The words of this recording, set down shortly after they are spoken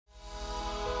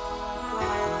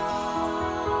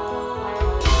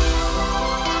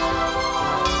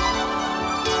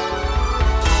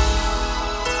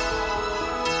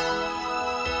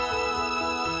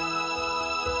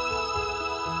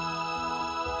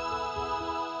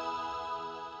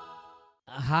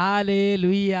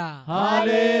Hallelujah,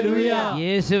 hallelujah.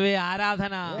 യേശുവേ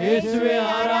ആരാധന, യേശുവേ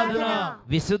ആരാധന.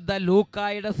 വിശുദ്ധ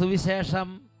ലൂക്കായുടെ സുവിശേഷം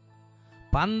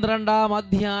 12-ാം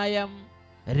അധ്യായം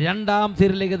 2-ാം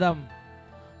തിരുലിഖിതം.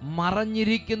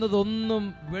 മറഞ്ഞിരിക്കുന്നതൊന്നും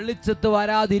വെളിച്ചത്ത്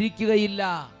വരാതിരിക്കുകയില്ല,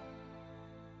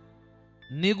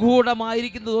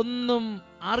 നിഗൂഢമായിരിക്കുന്നതൊന്നും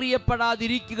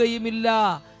അറിയപ്പെടാതിരിക്കുകയുമില്ല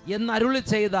എന്നരുളി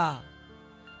ചെയ്ത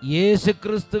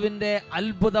യേശുക്രിസ്തുവിന്റെ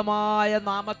അത്ഭുതമായ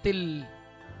നാമത്തിൽ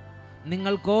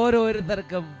നിങ്ങൾക്ക്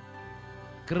ഓരോരുത്തർക്കും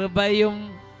കൃപയും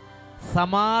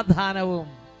സമാധാനവും.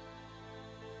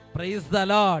 Price the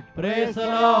Lord, praise the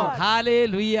Lord.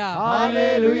 Hallelujah,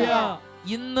 hallelujah.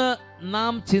 ഇന്ന്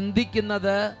നാം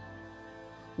ചിന്തിക്കുന്നത്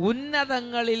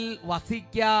ഉന്നതങ്ങളിൽ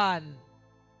വസിക്കാൻ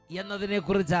എന്നതിനെ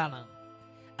കുറിച്ചാണ്.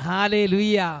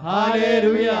 Hallelujah,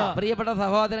 hallelujah. പ്രിയപ്പെട്ട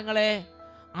സഹോദരങ്ങളെ,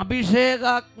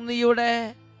 അഭിഷേകാഗ്നിയുടെ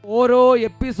ഓരോ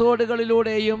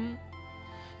എപ്പിസോഡുകളിലൂടെയും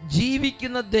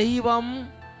ജീവിക്കുന്ന ദൈവം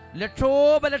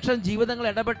ലക്ഷോപലക്ഷം ജീവിതങ്ങൾ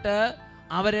ഇടപെട്ട്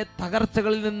അവരെ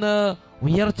തകർച്ചകളിൽ നിന്ന്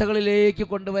ഉയർച്ചകളിലേക്ക്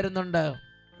കൊണ്ടുവരുന്നുണ്ട്.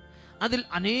 അതിൽ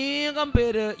അനേകം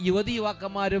പേര്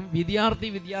യുവതീയുവാക്കന്മാരും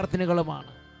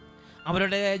വിദ്യാർത്ഥിനികളുമാണ്.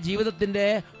 അവരുടെ ജീവിതത്തിൻ്റെ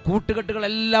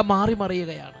കൂട്ടുകെട്ടുകളെല്ലാം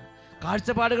മാറിമറിയുകയാണ്,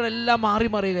 കാഴ്ചപ്പാടുകളെല്ലാം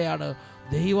മാറിമറിയുകയാണ്.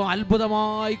 ദൈവം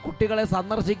അത്ഭുതമായി കുട്ടികളെ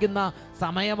സന്ദർശിക്കുന്ന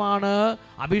സമയമാണ്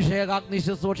അഭിഷേകാഗ്നി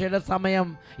ശുശ്രൂഷയുടെ സമയം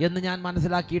എന്ന് ഞാൻ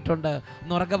മനസ്സിലാക്കിയിട്ടുണ്ട്.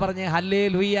 എന്നുറക്കെ പറഞ്ഞേ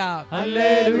ഹല്ലേലൂയ,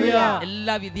 ഹല്ലേലൂയ.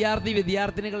 എല്ലാ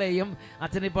വിദ്യാർത്ഥിനികളെയും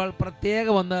അച്ഛനിപ്പോൾ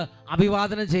പ്രത്യേകം ഒന്ന്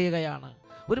അഭിവാദനം ചെയ്യുകയാണ്.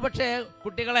 ഒരു പക്ഷേ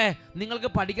കുട്ടികളെ, നിങ്ങൾക്ക്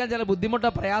പഠിക്കാൻ ചില ബുദ്ധിമുട്ടോ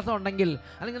പ്രയാസം ഉണ്ടെങ്കിൽ,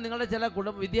 അല്ലെങ്കിൽ നിങ്ങളുടെ ചില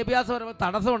വിദ്യാഭ്യാസപരമായ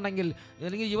തടസ്സം ഉണ്ടെങ്കിൽ,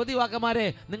 അല്ലെങ്കിൽ യുവതിവാക്കന്മാരെ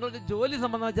നിങ്ങൾക്ക് ജോലി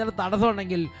സംബന്ധമായ ചില തടസ്സം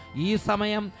ഉണ്ടെങ്കിൽ, ഈ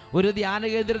സമയം ഒരു ധ്യാന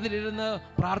കേന്ദ്രത്തിലിരുന്ന്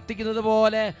പ്രാർത്ഥിക്കുന്നത്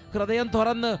പോലെ ഹൃദയം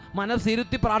തുറന്ന്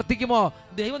മനസ്സിരുത്തി പ്രാർത്ഥിക്കുമോ,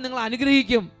 ദൈവം നിങ്ങളെ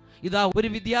അനുഗ്രഹിക്കും. ഇതാ ഒരു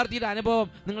വിദ്യാർത്ഥിയുടെ അനുഭവം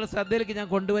നിങ്ങളുടെ ശ്രദ്ധയിലേക്ക് ഞാൻ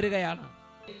കൊണ്ടുവരികയാണ്.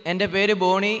 എൻ്റെ പേര്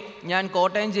ബോണി. ഞാൻ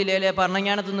കോട്ടയം ജില്ലയിലെ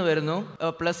പറണങ്ങാനത്തു നിന്ന് വരുന്നു.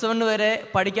 +1 വരെ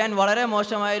പഠിക്കാൻ വളരെ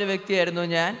മോശമായൊരു വ്യക്തിയായിരുന്നു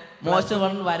ഞാൻ.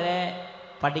 +1 വരെ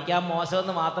പഠിക്കാൻ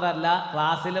മോശമെന്ന് മാത്രമല്ല,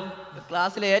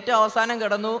 ക്ലാസ്സിൽ ഏറ്റവും അവസാനം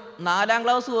കിടന്നു. 4-ാം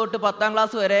ക്ലാസ് തൊട്ട് 10-ാം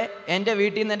ക്ലാസ് വരെ എൻ്റെ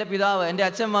വീട്ടിൽ നിന്ന് എൻ്റെ പിതാവ്, എൻ്റെ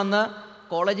അച്ഛൻ വന്ന്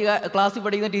കോളേജ് ക്ലാസ്സിൽ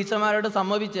പഠിക്കുന്ന ടീച്ചർമാരോട്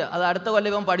സമ്മതിച്ച് അത് അടുത്ത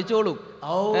കൊല്ലം ഇവൻ പഠിച്ചോളും.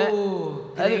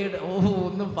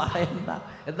 ഒന്നും പറയണ്ട.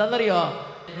 എന്താണെന്നറിയോ,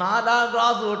 4-ാം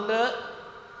ക്ലാസ് തൊട്ട്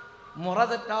മുറ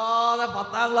തെറ്റാതെ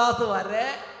 10-ാം ക്ലാസ് വരെ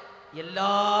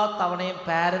എല്ലാ തവണയും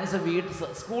പാരൻസ്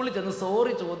സ്കൂളിൽ ചെന്ന്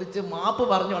സോറി ചോദിച്ച് മാപ്പ്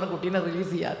പറഞ്ഞു വേണം കുട്ടീനെ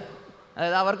റിലീസ് ചെയ്യാൻ.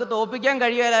 അതായത് അവർക്ക് തോൽപ്പിക്കാൻ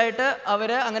കഴിയാനായിട്ട്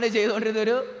അവർ അങ്ങനെ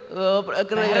ചെയ്തുകൊണ്ടിരുന്നൊരു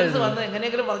വന്ന്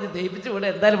എങ്ങനെയെങ്കിലും പറഞ്ഞ് ദയിപ്പിച്ച് വിടും,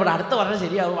 എന്തായാലും ഇവിടെ അടുത്ത വർഷം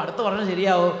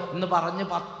ശരിയാവും എന്ന് പറഞ്ഞ്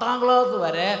 10-ാം ക്ലാസ്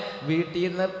വരെ വീട്ടിൽ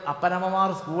നിന്ന്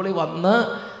അപ്പനമ്മമാർ സ്കൂളിൽ വന്ന്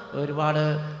ഒരുപാട്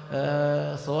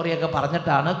സോറിയൊക്കെ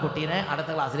പറഞ്ഞിട്ടാണ് കുട്ടീനെ അടുത്ത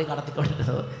ക്ലാസ്സിലേക്ക്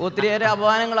കടത്തിക്കൊണ്ടിരുന്നത്. ഒത്തിരിയേറെ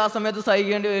അപമാനങ്ങൾ ആ സമയത്ത്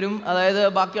സഹിക്കേണ്ടി വരും. അതായത്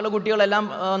ബാക്കിയുള്ള കുട്ടികളെല്ലാം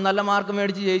നല്ല മാർക്ക്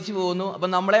മേടിച്ച് ജയിച്ചു പോകുന്നു. അപ്പം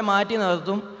നമ്മളെ മാറ്റി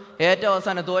നിർത്തും. ഏറ്റവും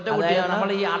അവസാനം തോറ്റ കുട്ടിയാണ്. നമ്മൾ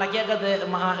ഈ അടയ്ക്കൊക്കെ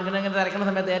ഇങ്ങനെ തിരക്കുന്ന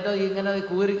സമയത്ത് ഏറ്റവും ഇങ്ങനെ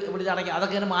കൂരി പിടിച്ച് അടയ്ക്കുക,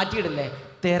 അതൊക്കെ ഇങ്ങനെ മാറ്റിയിടില്ലേ,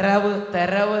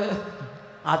 തെരവ്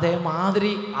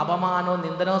അതേമാതിരി അപമാനവും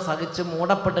നിന്ദനവും സഹിച്ച്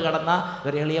മൂടപ്പെട്ട് കിടന്ന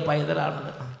ഒരു എളിയ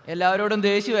പൈതലാണത്. എല്ലാവരോടും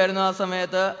ദേഷ്യമായിരുന്നു ആ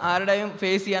സമയത്ത്. ആരുടെയും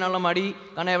ഫേസ് ചെയ്യാനുള്ള മടി.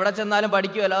 കാരണം എവിടെ ചെന്നാലും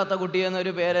പഠിക്കുമല്ലാത്ത കുട്ടി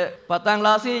എന്നൊരു പേര്. 10-ാം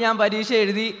ക്ലാസ്സിൽ ഞാൻ പരീക്ഷ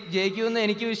എഴുതി. ജയിക്കുമെന്ന്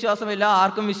എനിക്ക് വിശ്വാസമില്ല,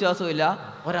 ആർക്കും വിശ്വാസമില്ല,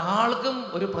 ഒരാൾക്കും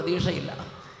ഒരു പ്രതീക്ഷയില്ല.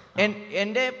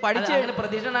 എൻ്റെ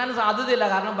പ്രതീക്ഷ ഉണ്ടാകാൻ സാധ്യതയില്ല,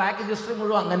 കാരണം ബാക്ക് ഹിസ്റ്ററി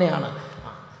മുഴുവൻ അങ്ങനെയാണ്.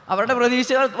 അവരുടെ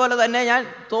പ്രതീക്ഷകൾ പോലെ തന്നെ ഞാൻ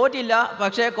തോറ്റില്ല.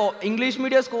 പക്ഷേ ഇംഗ്ലീഷ്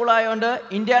മീഡിയം സ്കൂളായതുകൊണ്ട്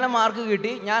ഇന്ത്യയുടെ മാർക്ക്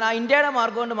കിട്ടി. ഞാൻ ആ ഇന്ത്യയുടെ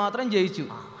മാർക്ക് കൊണ്ട് മാത്രം ജയിച്ചു.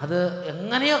 അത്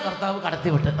എങ്ങനെയോ കർത്താവ്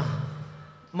കടത്തിവിട്ട്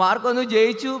മാർക്കൊന്ന്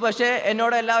ജയിച്ചു. പക്ഷേ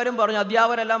എന്നോട് എല്ലാവരും പറഞ്ഞു,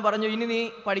 അധ്യാപകരെല്ലാം പറഞ്ഞു, ഇനി നീ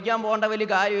പഠിക്കാൻ പോകേണ്ട വലിയ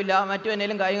കാര്യമില്ല, മറ്റു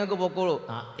എന്തെങ്കിലും കാര്യങ്ങൾക്ക് പൊക്കോളൂ.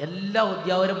 എല്ലാ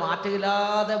അധ്യാപകരും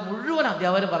മാറ്റമില്ലാതെ മുഴുവൻ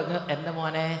അധ്യാപകരും പറഞ്ഞു, എൻ്റെ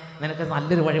മോനെ നിനക്ക്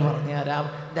നല്ലൊരു വഴി പറഞ്ഞു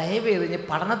തരാം, ദയവ് ചെയ്ത് ഇനി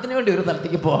പഠനത്തിന് വേണ്ടി ഒരു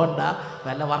സ്ഥലത്തേക്ക് പോകണ്ട,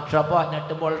 വല്ല വർക്ക്ഷോപ്പോ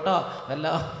നെട്ട് ബോൾട്ടോ വല്ല.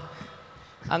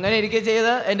 അങ്ങനെ ഇരിക്കെ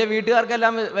ചെയ്ത് എൻ്റെ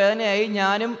വീട്ടുകാർക്കെല്ലാം വേദനയായി.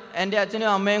 ഞാനും എൻ്റെ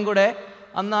അച്ഛനും അമ്മയും കൂടെ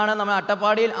അന്നാണ് നമ്മൾ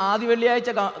അട്ടപ്പാടിയിൽ ആദ്യ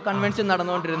വെള്ളിയാഴ്ച കൺവെൻഷൻ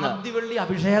നടന്നുകൊണ്ടിരുന്നത്. ആദ്യ വെള്ളി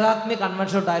അഭിഷേകാഗ്നി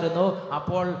കൺവെൻഷൻ ഉണ്ടായിരുന്നു.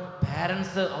 അപ്പോൾ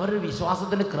പാരൻസ് അവരുടെ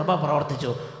വിശ്വാസത്തിന് കൃപ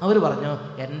പ്രവർത്തിച്ചു. അവർ പറഞ്ഞു,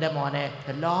 എൻ്റെ മോനെ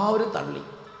എല്ലാവരും തള്ളി,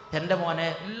 എൻ്റെ മോനെ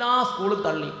എല്ലാ സ്കൂളും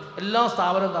തള്ളി, എല്ലാ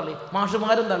സ്ഥാപനവും തള്ളി,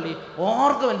 മാഷുമാരും തള്ളി,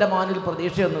 ഓർക്കും എൻ്റെ മോനിൽ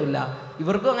പ്രതീക്ഷയൊന്നുമില്ല.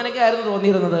 ഇവർക്കും അങ്ങനെയൊക്കെ ആയിരുന്നു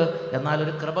തോന്നിയിരുന്നത്. എന്നാൽ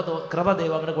ഒരു കൃപ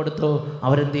ദൈവം അങ്ങനെ കൊടുത്തു.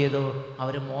 അവരെന്ത് ചെയ്തു,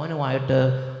 അവർ മോനുമായിട്ട്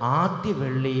ആദ്യ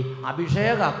വെള്ളി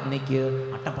അഭിഷേകാഗ്നിക്ക്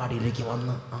അട്ടപ്പാടിയിലേക്ക്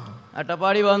വന്നു.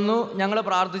 അട്ടപ്പാടി വന്നു. ഞങ്ങൾ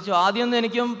പ്രാർത്ഥിച്ചു. ആദ്യമൊന്നും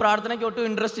എനിക്കും പ്രാർത്ഥനയ്ക്ക് ഒട്ടും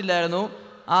ഇൻട്രസ്റ്റ് ഇല്ലായിരുന്നു.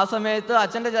 ആ സമയത്ത്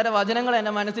അച്ഛൻ്റെ ചില വചനങ്ങൾ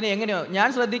എൻ്റെ മനസ്സിനെ എങ്ങനെയോ ഞാൻ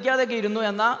ശ്രദ്ധിക്കാതെയൊക്കെ ഇരുന്നു.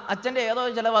 എന്നാൽ അച്ഛൻ്റെ ഏതോ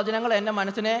ചില വചനങ്ങൾ എൻ്റെ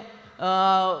മനസ്സിനെ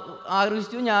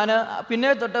ആകർഷിച്ചു. ഞാൻ പിന്നെ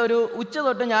തൊട്ട് ഒരു ഉച്ച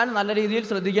തൊട്ട് ഞാൻ നല്ല രീതിയിൽ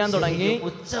ശ്രദ്ധിക്കാൻ തുടങ്ങി.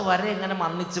 ഉച്ച വരെ ഇങ്ങനെ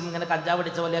മന്നിച്ചും ഇങ്ങനെ കഞ്ചാവ്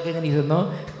പിടിച്ച പോലെയൊക്കെ ഇങ്ങനെ ഇരുന്നു.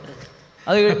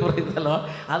 അത്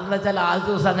അതെന്ന് വെച്ചാൽ ആ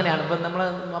ദിവസം അങ്ങനെയാണ്. ഇപ്പം നമ്മൾ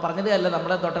പറഞ്ഞത് അല്ല,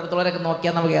 നമ്മുടെ തൊട്ടടുത്തുള്ളവരൊക്കെ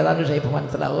നോക്കിയാൽ നമുക്ക് ഏതാണ്ട് ഷേപ്പ്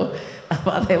മനസ്സിലാവും.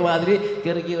 അപ്പോൾ അതേമാതിരി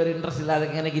കയറിക്ക് ഒരു ഇൻട്രസ്റ്റ് ഇല്ലാതെ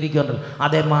ഇങ്ങനെ ഇരിക്കുന്നുണ്ടല്ലോ,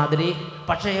 അതേമാതിരി.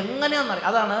 പക്ഷേ എങ്ങനെയാണെന്നറിയാം,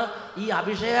 അതാണ് ഈ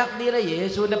അഭിഷേകാഗ്നിയിലെ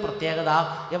യേശുവിൻ്റെ പ്രത്യേകത.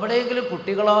 എവിടെയെങ്കിലും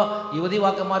കുട്ടികളോ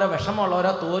യുവതിവാക്കന്മാരോ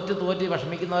വിഷമമുള്ളവരോ തോറ്റ്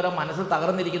വിഷമിക്കുന്നവരോ മനസ്സിൽ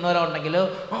തകർന്നിരിക്കുന്നവരോ ഉണ്ടെങ്കിൽ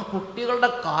ആ കുട്ടികളുടെ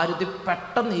കാര്യത്തിൽ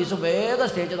പെട്ടെന്ന് യേശു വേഗം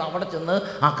സ്റ്റേജിൽ അവിടെ ചെന്ന്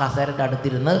ആ കസേരൻ്റെ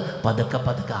അടുത്തിരുന്ന് പതുക്കെ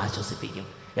ആശ്വസിപ്പിക്കും,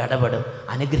 ഇടപെടും,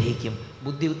 അനുഗ്രഹിക്കും,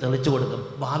 ബുദ്ധി തെളിച്ചു കൊടുക്കും,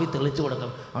 ഭാവി തെളിച്ചു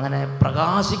കൊടുക്കും. അങ്ങനെ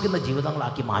പ്രകാശിക്കുന്ന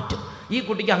ജീവിതങ്ങളാക്കി മാറ്റും. ഈ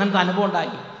കുട്ടിക്ക് അങ്ങനത്തെ അനുഭവം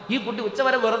ഉണ്ടായി. ഈ കുട്ടി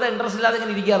ഉച്ചവരെ വെറുതെ ഇൻട്രസ്റ്റ് ഇല്ലാതെ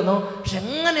ഇങ്ങനെ ഇരിക്കുകയായിരുന്നു. പക്ഷെ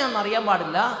എങ്ങനെയാണെന്ന് അറിയാൻ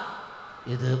പാടില്ല,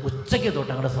 ഇത് ഉച്ചയ്ക്ക് തൊട്ട്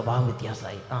ഞങ്ങളുടെ സ്വഭാവം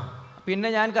വ്യത്യാസമായി. പിന്നെ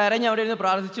ഞാൻ കരഞ്ഞ് അവിടെ ഇരുന്ന്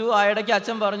പ്രാർത്ഥിച്ചു. ആ ഇടയ്ക്ക്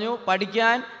അച്ഛൻ പറഞ്ഞു,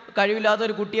 പഠിക്കാൻ കഴിവില്ലാത്ത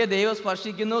ഒരു കുട്ടിയെ ദൈവം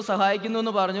സ്പർശിക്കുന്നു, സഹായിക്കുന്നു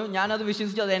എന്ന് പറഞ്ഞു. ഞാനത്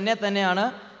വിശ്വസിച്ചു, അത് എന്നെ തന്നെയാണ്.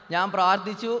 ഞാൻ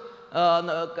പ്രാർത്ഥിച്ചു.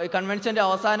 കൺവെൻഷൻ്റെ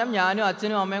അവസാനം ഞാനും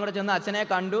അച്ഛനും അമ്മയും കൂടെ ചെന്ന് അച്ഛനെ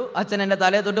കണ്ടു. അച്ഛൻ എൻ്റെ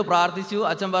തലയെ തൊട്ട് പ്രാർത്ഥിച്ചു.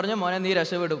 അച്ഛൻ പറഞ്ഞു, മോനെ നീ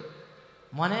രക്ഷപ്പെടും,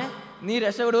 മോനെ നീ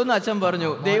രക്ഷപ്പെടുമെന്ന് അച്ഛൻ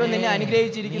പറഞ്ഞു. ദൈവം നിന്നെ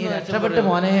അനുഗ്രഹിച്ചിരിക്കുന്നു, രക്ഷപ്പെട്ടു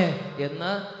മോനെ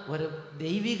എന്ന് ഒരു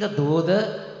ദൈവിക ദൂത്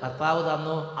കർത്താവ്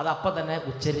തന്നു. അതപ്പം തന്നെ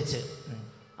ഉച്ചരിച്ച്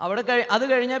അത്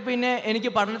കഴിഞ്ഞ പിന്നെ എനിക്ക്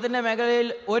പഠനത്തിൻ്റെ മേഖലയിൽ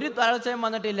ഒരു തളർച്ചയും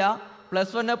വന്നിട്ടില്ല.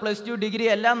 +1 +2 ഡിഗ്രി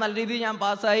എല്ലാം നല്ല രീതിയിൽ ഞാൻ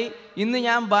പാസ്സായി. ഇന്ന്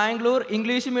ഞാൻ ബാംഗ്ലൂർ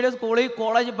ഇംഗ്ലീഷ് മീഡിയം സ്കൂളിൽ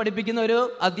കോളേജ് പഠിപ്പിക്കുന്ന ഒരു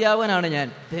അധ്യാപകനാണ് ഞാൻ.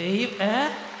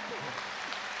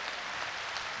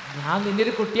 ഞാൻ നിന്റെ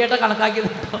ഒരു കുട്ടിയായിട്ട് കണക്കാക്കി.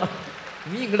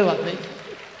 നീ ഇങ്ങോട്ട് വന്നേ.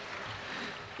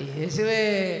 യേശുവേ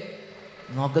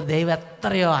നോക്ക്, ദൈവം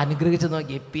എത്രയോ അനുഗ്രഹിച്ച്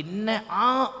നോക്കി. പിന്നെ ആ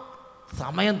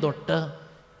സമയം തൊട്ട്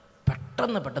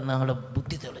പെട്ടെന്ന് ഞങ്ങളുടെ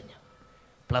ബുദ്ധി തെളിഞ്ഞു.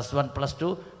 +1 +2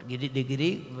 ഡിഗ്രി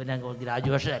പിന്നെ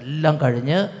ഗ്രാജുവേഷൻ എല്ലാം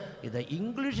കഴിഞ്ഞ് ഇത്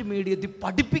ഇംഗ്ലീഷ് മീഡിയത്തിൽ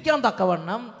പഠിപ്പിക്കാൻ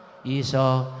തക്കവണ്ണം ഈശോ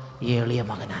ഈ എളിയ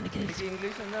മകൻ അനുഗ്രഹിച്ചു.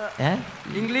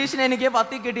 ഇംഗ്ലീഷിന് എനിക്ക്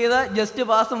 10 കിട്ടിയത് ജസ്റ്റ്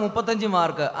പാസ് 35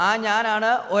 മാർക്ക്. ഞാനാണ്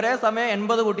ഒരേ സമയം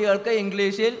 80 കുട്ടികൾക്ക്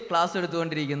ഇംഗ്ലീഷിൽ ക്ലാസ്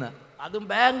എടുത്തുകൊണ്ടിരിക്കുന്നത്, അതും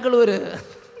ബാംഗ്ലൂര്.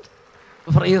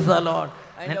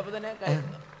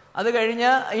 അത്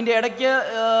കഴിഞ്ഞ് അതിൻ്റെ ഇടയ്ക്ക്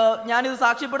ഞാനിത്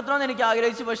സാക്ഷ്യപ്പെടുത്തണമെന്ന് എനിക്ക്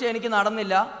ആഗ്രഹിച്ചു, പക്ഷേ എനിക്ക്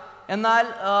നടന്നില്ല. എന്നാൽ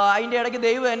അതിൻ്റെ ഇടയ്ക്ക്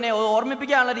ദൈവം എന്നെ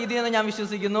ഓർമ്മിപ്പിക്കാനുള്ള രീതിയെന്ന് ഞാൻ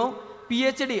വിശ്വസിക്കുന്നു.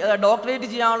 PhD ഡോക്ടറേറ്റ്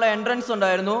ചെയ്യാനുള്ള എൻട്രൻസ്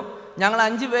ഉണ്ടായിരുന്നു. ഞങ്ങൾ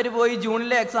 5 പേര് പോയി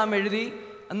ജൂണിലെ എക്സാം എഴുതി.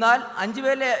 എന്നാൽ 5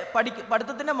 പേരിലെ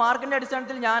പഠിത്തത്തിൻ്റെ മാർക്കിൻ്റെ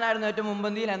അടിസ്ഥാനത്തിൽ ഞാനായിരുന്നു ഏറ്റവും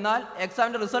മുൻപന്തിയിൽ. എന്നാൽ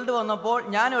എക്സാമിൻ്റെ റിസൾട്ട് വന്നപ്പോൾ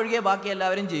ഞാൻ ഒഴികെ ബാക്കി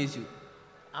എല്ലാവരും ജയിച്ചു.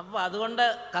 അപ്പോൾ അതുകൊണ്ട്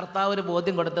കർത്താവ് ഒരു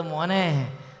ബോധ്യം കൊടുത്ത്, മോനെ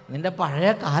നിന്റെ പഴയ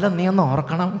കാലം നീ ഒന്ന്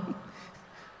ഓർക്കണം,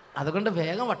 അതുകൊണ്ട്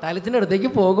വേഗം വട്ടാലത്തിൻ്റെ അടുത്തേക്ക്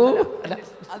പോകൂ.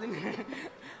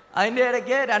 അതിൻ്റെ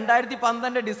ഇടയ്ക്ക്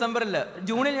 2012 ഡിസംബറിൽ,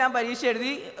 ജൂണിൽ ഞാൻ പരീക്ഷ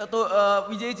എഴുതി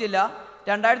വിജയിച്ചില്ല.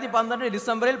 2012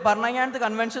 ഡിസംബറിൽ ഭരണങ്ങാനത്ത്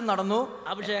കൺവെൻഷൻ നടന്നു,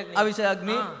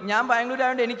 അഭിഷേകാഗ്നി. ഞാൻ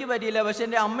ബാംഗ്ലൂരായതുകൊണ്ട് എനിക്ക് പറ്റിയില്ല, പക്ഷെ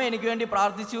എൻ്റെ അമ്മ എനിക്ക് വേണ്ടി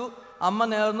പ്രാർത്ഥിച്ചു. അമ്മ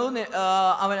നേർന്നു,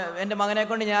 എൻ്റെ മകനെ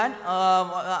കൊണ്ട് ഞാൻ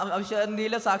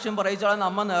അഭിഷേകാഗ്നിയിലെ സാക്ഷ്യം പറയിച്ചോളാം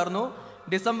അമ്മ നേർന്നു.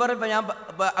 ഡിസംബറിൽ ഇപ്പം ഞാൻ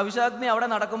അഭിഷേകാഗ്നി അവിടെ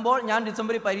നടക്കുമ്പോൾ ഞാൻ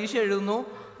ഡിസംബറിൽ പരീക്ഷ എഴുതുന്നു.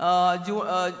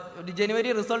 ജനുവരി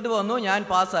റിസൾട്ട് വന്നു, ഞാൻ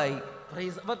പാസ്സായി.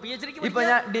 ഇപ്പൊ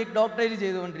ഞാൻ ഡോക്ടറേറ്റ്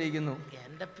ചെയ്തുകൊണ്ടിരിക്കുന്നു.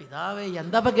 എൻ്റെ പിതാവേ,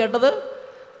 എന്താ കേട്ടത്?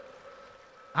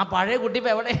 ആ പഴയ കുട്ടി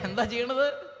ഇപ്പം എവിടെ, എന്താ ചെയ്യണത്?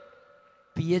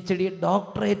 PhD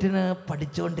ഡോക്ടറേറ്റിന്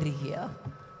പഠിച്ചുകൊണ്ടിരിക്കുക.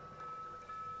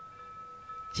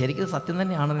 ശരിക്കും സത്യം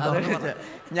തന്നെയാണ്.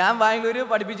 ഞാൻ ബാംഗ്ലൂര്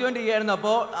പഠിപ്പിച്ചുകൊണ്ടിരിക്കുകയായിരുന്നു.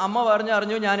 അപ്പോൾ അമ്മ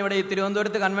അറിഞ്ഞു ഞാനിവിടെ ഈ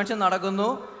തിരുവനന്തപുരത്ത് കൺവെൻഷൻ നടക്കുന്നു.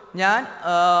 ഞാൻ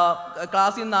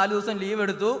ക്ലാസ്സിൽ നിന്ന് 4 ദിവസം ലീവ്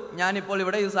എടുത്തു. ഞാനിപ്പോൾ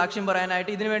ഇവിടെ ഈ സാക്ഷ്യം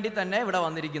പറയാനായിട്ട് ഇതിനു വേണ്ടി തന്നെ ഇവിടെ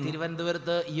വന്നിരിക്കുന്നു.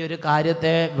 തിരുവനന്തപുരത്ത് ഈ ഒരു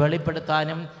കാര്യത്തെ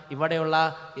വെളിപ്പെടുത്താനും ഇവിടെയുള്ള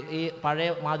ഈ പഴയ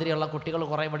മാതിരിയുള്ള കുട്ടികൾ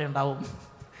കുറേ ഇവിടെ ഉണ്ടാവും.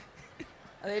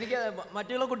 എനിക്ക്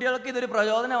മറ്റുള്ള കുട്ടികൾക്ക് ഇതൊരു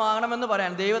പ്രചോദനമാകണമെന്ന്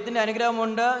പറയാൻ, ദൈവത്തിൻ്റെ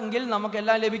അനുഗ്രഹമുണ്ട് എങ്കിൽ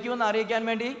നമുക്കെല്ലാം ലഭിക്കുമെന്ന് അറിയിക്കാൻ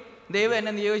വേണ്ടി ദൈവം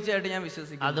എന്നെ നിയോഗിച്ചതായിട്ട് ഞാൻ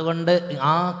വിശ്വസിക്കുന്നു. അതുകൊണ്ട്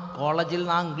ആ കോളേജിൽ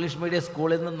നിന്ന്, ആ ഇംഗ്ലീഷ് മീഡിയം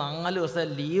സ്കൂളിൽ നിന്ന് 4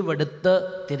 ദിവസം ലീവ് എടുത്ത്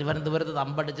തിരുവനന്തപുരത്ത്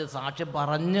തമ്പടിച്ച് സാക്ഷ്യം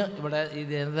പറഞ്ഞ് ഇവിടെ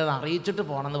ഇത് അറിയിച്ചിട്ട്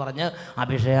പോകണമെന്ന് പറഞ്ഞ്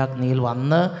അഭിഷേകാഗ്നിയിൽ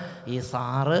വന്ന് ഈ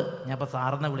സാറ്, ഞാൻ ഇപ്പോൾ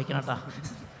സാറിനെ വിളിക്കണം കേട്ടോ,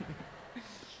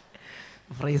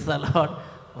 പ്രൈസ് ദി ലോർഡ്.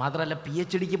 മാത്രമല്ല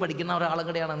PhDക്ക് പഠിക്കുന്ന ഒരാളും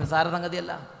കൂടെയാണ്, നിസ്സാര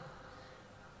സംഗതിയല്ല.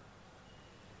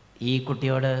 ഈ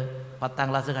കുട്ടിയോട് 10ാം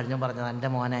ക്ലാസ് കഴിഞ്ഞു പറഞ്ഞത്, എൻ്റെ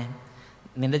മോനെ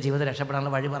നിൻ്റെ ജീവിതം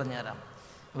രക്ഷപ്പെടാനുള്ള വഴി പറഞ്ഞു തരാം.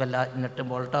 വല്ല നെട്ടും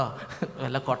ബോൾട്ടോ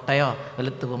വല്ല കൊട്ടയോ വല്ല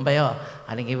തൂമ്പയോ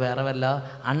അല്ലെങ്കിൽ വേറെ വല്ല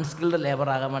അൺസ്കിൽഡ്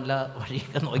ലേബറാകാൻ വല്ല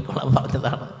വഴിയൊക്കെ നോക്കിക്കോളാൻ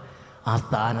പറഞ്ഞതാണ്. ആ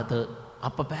സ്ഥാനത്ത്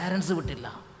അപ്പോൾ പേരൻസ് വിട്ടില്ല.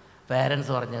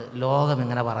 പേരൻസ് പറഞ്ഞ്, ലോകം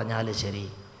ഇങ്ങനെ പറഞ്ഞാലും ശരി,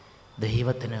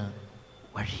 ദൈവത്തിന്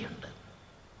വഴിയുണ്ട്,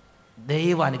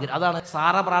 ദൈവം അനുഗ്രഹം. അതാണ്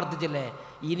സാറ പ്രാർത്ഥിച്ചില്ലേ,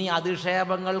 ഇനി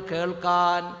അധിക്ഷേപങ്ങൾ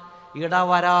കേൾക്കാൻ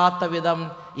ഇടവരാത്ത വിധം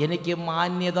എനിക്ക്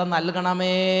മാന്യത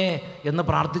നൽകണമേ എന്ന്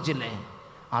പ്രാർത്ഥിച്ചില്ലേ.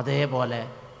 അതേപോലെ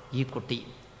ഈ കുട്ടി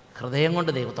ഹൃദയം കൊണ്ട്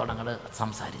ദൈവത്തോട് അങ്ങോട്ട്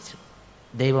സംസാരിച്ചു.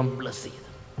 ദൈവം ബ്ലസ് ചെയ്തു.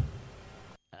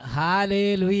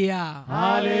 Hallelujah,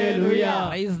 hallelujah,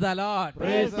 praise the Lord,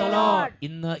 praise the Lord.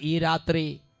 ഇന്ന് ഈ രാത്രി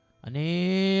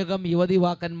അനേകം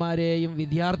യുവതിവാക്കന്മാരെയും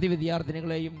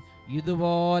വിദ്യാർത്ഥിനികളെയും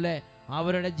ഇതുപോലെ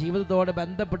അവരുടെ ജീവിതത്തോട്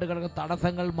ബന്ധപ്പെട്ട് കിടക്കുന്ന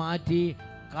തടസ്സങ്ങൾ മാറ്റി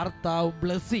കർത്താവ്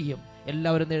ബ്ലെസ് ചെയ്യും.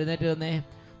 എല്ലാവരും എഴുന്നേറ്റ് തന്നെ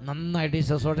നന്നായിട്ട് ഈ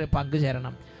ശുശ്രൂഷയിൽ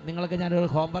പങ്കുചേരണം. നിങ്ങൾക്ക് ഞാനൊരു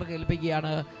ഹോംവർക്ക്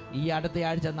ഏൽപ്പിക്കുകയാണ്. ഈ അടുത്ത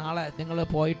ആഴ്ച നാളെ നിങ്ങൾ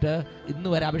പോയിട്ട് ഇന്ന്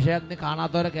വരെ അഭിഷേകത്തിന്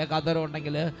കാണാത്തവരോ കേൾക്കാത്തവരോ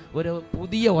ഉണ്ടെങ്കിൽ ഒരു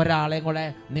പുതിയ ഒരാളെയും കൂടെ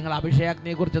നിങ്ങൾ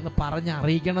അഭിഷേകത്തിനെ കുറിച്ചൊന്ന് പറഞ്ഞ്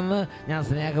അറിയിക്കണമെന്ന് ഞാൻ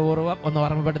സ്നേഹപൂർവ്വം ഒന്ന്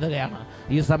ഓർമ്മപ്പെടുത്തുകയാണ്.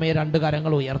 ഈ സമയം 2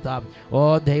 കരങ്ങൾ ഉയർത്താം. ഓ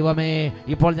ദൈവമേ,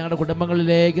 ഇപ്പോൾ ഞങ്ങളുടെ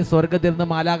കുടുംബങ്ങളിലേക്ക് സ്വർഗ്ഗത്തിൽ നിന്ന്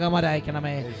മാലാഖമാരെ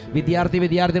അയക്കണമേ.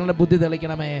 വിദ്യാർത്ഥികളുടെ ബുദ്ധി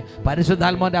തെളിക്കണമേ.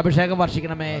 പരിശുദ്ധാത്മാവിന്റെ അഭിഷേകം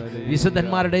വർഷിക്കണമേ.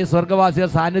 വിശുദ്ധന്മാരുടെ സ്വർഗ്ഗവാസികൾ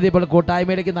സാന്നിധ്യം ഇപ്പോൾ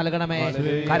കൂട്ടായ്മയിലേക്ക് നൽകണമേ.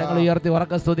 കരങ്ങൾ ഉയർത്തി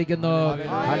ഉറക്കെ സ്തുതിക്കുന്നു.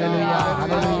 Hallelujah,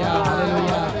 hallelujah,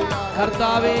 hallelujah.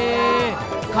 കർത്താവേ,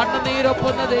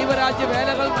 കണ്ണുനീരൊപ്പുന്ന ദൈവരാജ്യ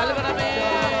വേലകൾ നൽകണമേ.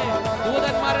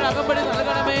 ദൂതന്മാരുടെ അകമ്പടി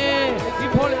നൽകണമേ.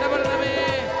 ഇപ്പോൾ ഇടപെടണമേ.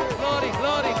 Glory,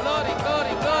 glory, glory,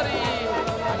 glory, glory.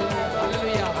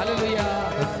 Hallelujah, hallelujah.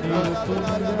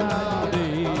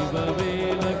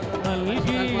 ദൈവവേല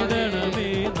നൽകിയിടണമേ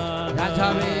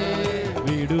രാജാവേ,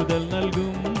 വിടുതൽ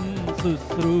നൽകും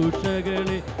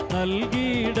ശുശ്രൂഷകളെ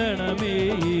നൽകിയിടണമേ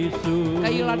യേശു.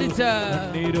 കൈകളടിച്ച്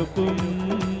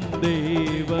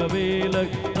ദൈവവേല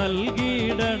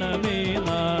നൽകിയിടണമേ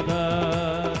നാഥ.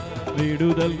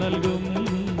 വിടുതൽ നൽകും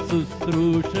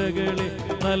ശുശ്രൂഷകളെ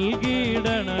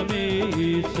നൽകിയിടണമേ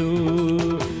യേശു.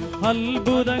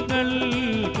 അത്ഭുതങ്ങൾ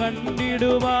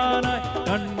കണ്ടിടുവാനായി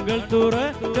കൺകൾ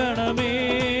തുറക്കണമേ.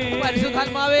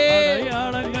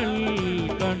 അടയാളങ്ങൾ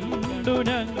കണ്ടു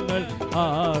ഞങ്ങൾ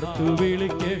ആർത്തു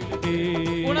വിളിക്കട്ടെ.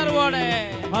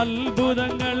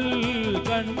 അത്ഭുതങ്ങൾ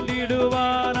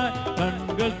കണ്ടിടുവാനായി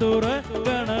കൺകൾ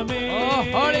തുറക്കണമേ.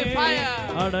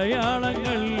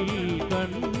 അടയാളങ്ങൾ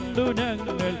കണ്ടു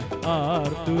ഞങ്ങൾ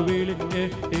ആർത്തു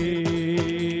വിളിക്കട്ടെ.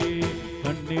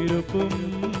 കണ്ണിരുപ്പും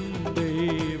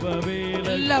ദൈവവേല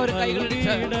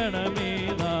നൽകിയിടണമേ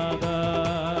നാഥ.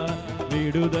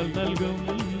 വിടുതൽ നൽകും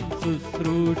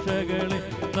ശുശ്രൂഷകളെ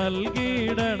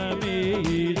നൽകിയിടണമേ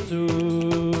യേശു.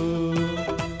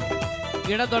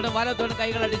 ഇടത്തോട്ടും വലത്തോട്ടും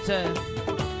കൈകളടിച്ച്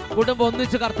കുടുംബം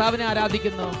ഒന്നിച്ച് കർത്താവിനെ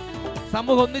ആരാധിക്കുന്നു.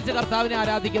 സമൂഹം ഒന്നിച്ച് കർത്താവിനെ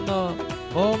ആരാധിക്കുന്നു.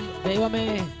 ഓം ദൈവമേ,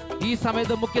 ഈ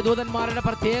സമയത്ത് മുഖ്യദൂതന്മാരുടെ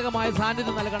പ്രത്യേകമായ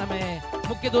സാന്നിധ്യം നൽകണമേ.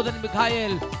 മുഖ്യദൂതൻ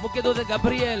മിഖായേൽ, മുഖ്യദൂതൻ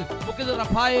ഗബ്രിയേൽ, മുഖ്യദൂതൻ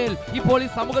റഫായേൽ ഇപ്പോൾ ഈ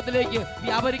സമൂഹത്തിലേക്ക്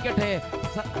വ്യാപരിക്കട്ടെ.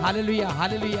 Hallelujah,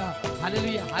 hallelujah,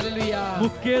 hallelujah, hallelujah.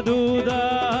 മുഖ്യദൂത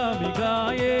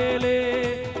മിഖായേലേ,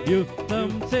 യുദ്ധം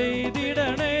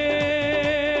ചെയ്തിടണേ.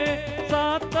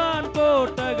 സാത്താൻ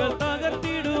കോട്ടകൾ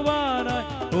തകർത്തിടുവാനായി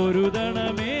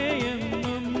ഒരുതണമേ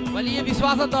എന്നും. വലിയ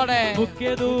വിശ്വാസത്തോടെ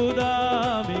മുഖ്യദൂത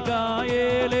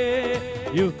മിഖായേലേ,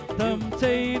 യുദ്ധം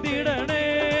ചെയ്തിടണേ.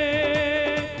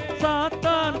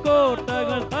 സാത്താൻ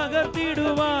കോട്ടകൾ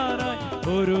തകർത്തിടുവാനായി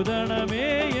ഒരുതണമേ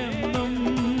എന്നും.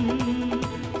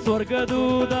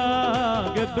 സ്വർഗദൂത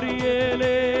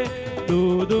ഗബ്രിയേലേ,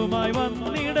 ദൂതുമായി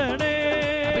വന്നിടണേ.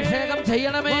 അഭിഷേകം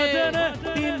ചെയ്യണമേ.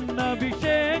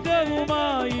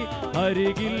 അഭിഷേകവുമായി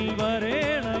അരികിൽ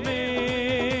വരേണമേ.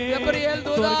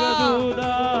 സ്വർഗദൂത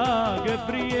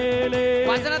ഗബ്രിയേലേ,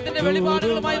 വചനത്തിന്റെ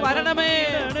വെളിപാടുകളുമായി വരണമേ.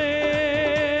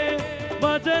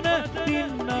 വചനത്തിൻ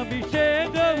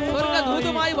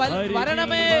അഭിഷേകവുമായി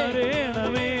വരണമേ.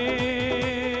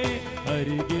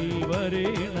 അരികിൽ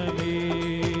വരേണമേ.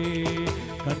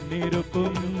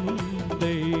 കണ്ണിരുപ്പും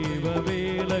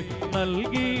ദൈവവേല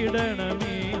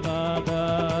നൽകിയിടണമേ നാഥ.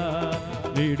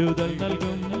 വിടുതൽ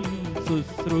നൽകും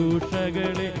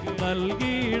ശുശ്രൂഷകളെ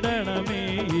നൽകിയിടണമേ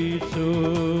യേശു.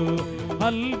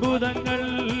 അത്ഭുതങ്ങൾ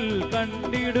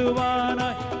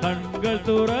കണ്ടിടുവാനായി കൺകൾ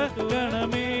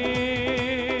തുറക്കണമേ.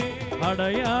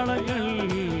 അടയാളങ്ങൾ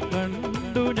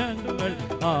കണ്ടു ഞങ്ങൾ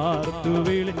ആർത്തു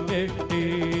വിളിക്കട്ടെ.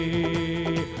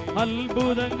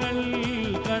 അത്ഭുതങ്ങൾ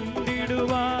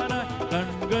കണ്ടിടുവാനായി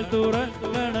കൺകൾ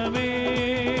തുറക്കണമേ.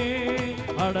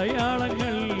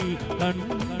 അടയാളങ്ങൾ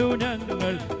കണ്ടു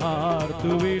ഞങ്ങൾ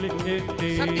ആർത്തു വിളിക്കട്ടെ.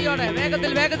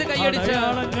 വേഗത്തിൽ കൈയടിച്ച്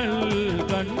അടയാളങ്ങൾ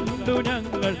കണ്ടു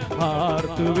ഞങ്ങൾ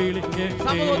ആർത്തു വിളിക്കട്ടെ.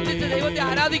 ദൈവത്തെ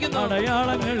ആരാധിക്കുന്നു.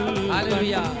 അടയാളങ്ങൾ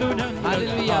കണ്ടു ഞങ്ങൾ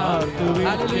ആർത്തു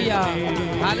വിളിക്കട്ടെ.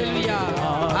 Hallelujah,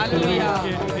 hallelujah,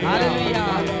 hallelujah,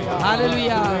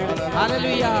 hallelujah,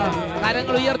 hallelujah.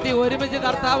 കരങ്ങൾ ഉയർത്തി ഒരുമിച്ച്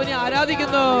കർത്താവിനെ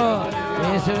ആരാധിക്കുന്നു.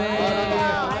 യേശുവേ,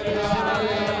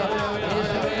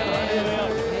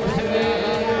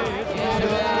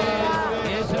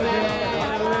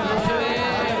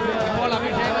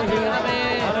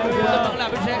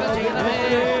 അഭിഷേകം ചെയ്യണമേ.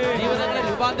 ജീവിതങ്ങളെ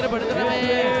രൂപാന്തരപ്പെടുത്തണമേ.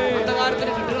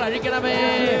 അന്ധകാരത്തിന് കെട്ടുകൾ അഴിക്കണമേ.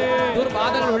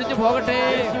 ദുർബാധകൾ ഒഴിഞ്ഞു പോകട്ടെ.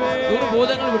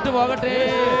 ദുർഭൂതങ്ങൾ വിട്ടുപോകട്ടെ.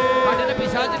 കഠിന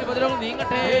പിശാചിന്റെ ഉപദ്രവങ്ങൾ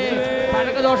നീങ്ങട്ടെ.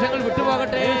 പഴക്കദോഷങ്ങൾ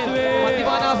വിട്ടുപോകട്ടെ.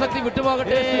 മദ്യപാനാസക്തി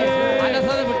വിട്ടുപോകട്ടെ.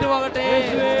 അലസത വിട്ടുപോകട്ടെ.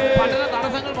 പഠന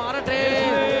തടസ്സങ്ങൾ മാറട്ടെ.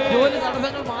 ജോലി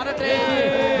തടസ്സങ്ങൾ മാറട്ടെ.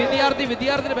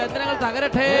 വിദ്യാർത്ഥിയുടെ ബന്ധനങ്ങൾ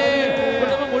തകരട്ടെ.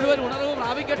 കുടുംബം മുഴുവൻ ഉണർവ്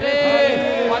പ്രാപിക്കട്ടെ.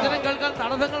 വചനം കേൾക്കാൻ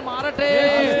തടസ്സങ്ങൾ മാറട്ടെ.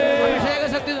 അഭിഷേക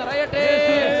ശക്തി നിറയട്ടെ.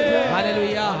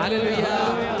 Hallelujah, hallelujah.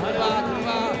 കൃപ, കൃപ,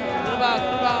 കൃപ,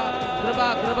 കൃപ, കൃപ,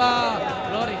 കൃപ.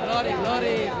 Glory, glory,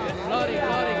 glory, glory,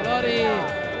 glory, glory,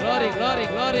 glory, glory,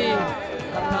 glory.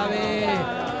 കർത്താവേ,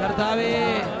 കർത്താവേ,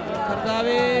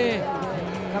 കർത്താവേ,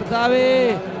 കർത്താവേ,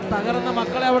 തകർന്ന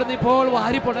മക്കളെ അവിടുന്ന് ഇപ്പോൾ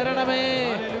വാരി പുണരണമേ.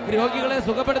 രോഗികളെ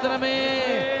സുഖപ്പെടുത്തണമേ.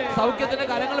 സൗഖ്യത്തിന്റെ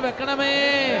കരങ്ങൾ വെക്കണമേ.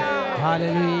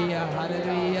 Hallelujah,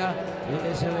 hallelujah.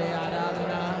 യേശുവേ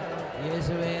ആരാധന,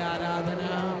 യേശുവേ ആരാധന,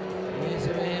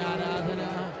 യേശുവേ ആരാധന,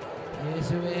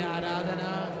 യേശുവേ ആരാധന,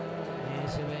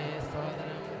 യേശുവേ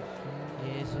സ്തോത്രം,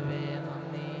 യേശുവേ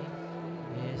നന്ദി,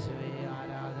 യേശുവേ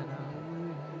ആരാധന,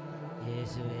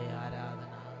 യേശുവേ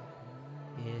ആരാധന,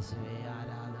 യേശുവേ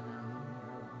ആരാധന.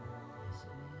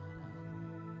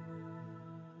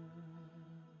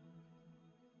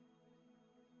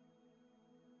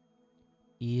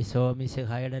 ഈശോ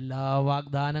മിശിഹായുടെ എല്ലാ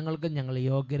വാഗ്ദാനങ്ങൾക്കും ഞങ്ങൾ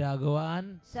യോഗ്യരാകുവാൻ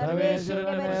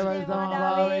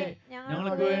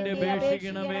ഞങ്ങൾക്ക് വേണ്ടി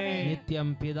അപേക്ഷിക്കണമേ. നിത്യം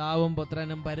പിതാവും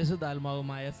പുത്രനും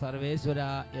പരിശുദ്ധാത്മാവുമായ സർവേശ്വര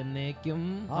എന്നേക്കും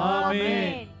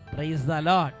ആമേൻ. Price the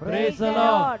Lord. Praise the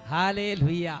Lord.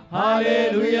 Hallelujah.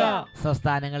 Hallelujah.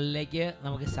 സ്വസ്ഥാനങ്ങളിലേക്ക്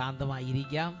നമുക്ക്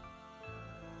ശാന്തമായിരിക്കാം.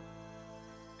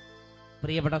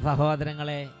 പ്രിയപ്പെട്ട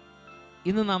സഹോദരങ്ങളെ,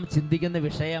 ഇന്ന് നാം ചിന്തിക്കുന്ന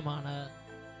വിഷയമാണ്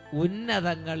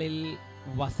ഉന്നതങ്ങളിൽ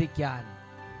വസിക്കാൻ.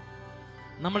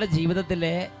 നമ്മുടെ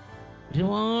ജീവിതത്തിലെ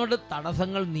ഒരുപാട്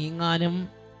തടസ്സങ്ങൾ നീങ്ങാനും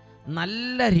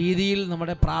നല്ല രീതിയിൽ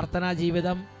നമ്മുടെ പ്രാർത്ഥനാ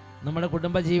ജീവിതം, നമ്മുടെ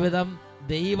കുടുംബജീവിതം,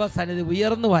 ദൈവസന്നിധി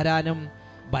ഉയർന്നു വരാനും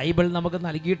ബൈബിൾ നമുക്ക്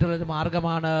നൽകിയിട്ടുള്ളൊരു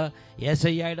മാർഗമാണ്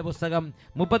യെശയ്യായുടെ പുസ്തകം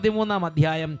 33-ാം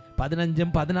അധ്യായം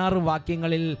 15-16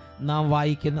 വാക്യങ്ങളിൽ നാം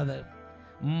വായിക്കുന്നത്.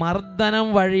 മർദ്ദനം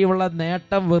വഴിയുള്ള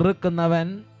നേട്ടം വെറുക്കുന്നവൻ,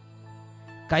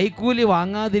 കൈക്കൂലി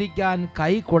വാങ്ങാതിരിക്കാൻ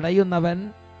കൈ കുടയുന്നവൻ,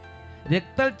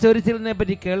 രക്തച്ചൊരിച്ചിലിനെ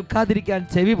പറ്റി കേൾക്കാതിരിക്കാൻ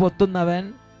ചെവി പൊത്തുന്നവൻ,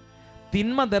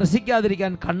 തിന്മ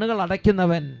ദർശിക്കാതിരിക്കാൻ കണ്ണുകൾ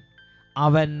അടയ്ക്കുന്നവൻ,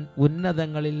 അവൻ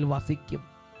ഉന്നതങ്ങളിൽ വസിക്കും.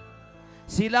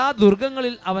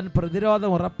 ശിലാദുർഗങ്ങളിൽ അവൻ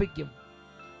പ്രതിരോധം ഉറപ്പിക്കും.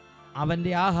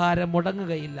 അവൻ്റെ ആഹാരം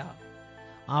മുടങ്ങുകയില്ല.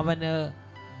 അവന്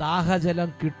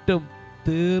ദാഹജലം കിട്ടും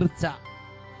തീർച്ച.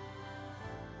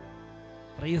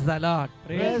 Price the Lord.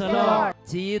 Praise the Lord.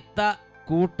 ചീത്ത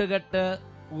കൂട്ടുകെട്ട്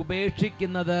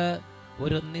ഉപേക്ഷിക്കുന്നത്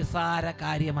ഒരു നിസാര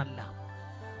കാര്യമല്ല.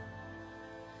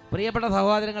 പ്രിയപ്പെട്ട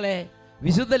സഹോദരങ്ങളെ,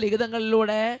 വിശുദ്ധ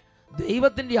ലിഖിതങ്ങളിലൂടെ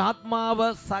ദൈവത്തിൻ്റെ ആത്മാവ്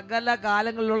സകല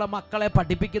കാലങ്ങളിലുള്ള മക്കളെ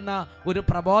പഠിപ്പിക്കുന്ന ഒരു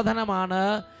പ്രബോധനമാണ്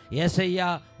യെശയ്യാ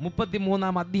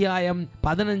 33-ാം അധ്യായം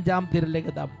 15-ാം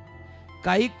തിരുലിഖിതം.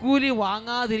 കൈക്കൂലി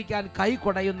വാങ്ങാതിരിക്കാൻ കൈ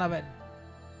കുടയുന്നവൻ,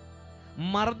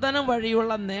 മർദ്ദനം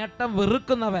വഴിയുള്ള നേട്ടം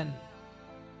വെറുക്കുന്നവൻ,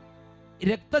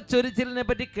 രക്തച്ചൊരിച്ചിലിനെ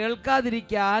പറ്റി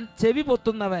കേൾക്കാതിരിക്കാൻ ചെവി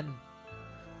പൊത്തുന്നവൻ,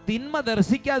 തിന്മ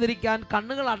ദർശിക്കാതിരിക്കാൻ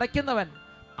കണ്ണുകൾ അടയ്ക്കുന്നവൻ,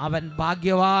 അവൻ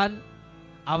ഭാഗ്യവാൻ,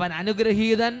 അവൻ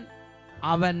അനുഗ്രഹീതൻ,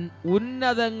 അവൻ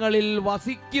ഉന്നതങ്ങളിൽ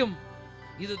വസിക്കും.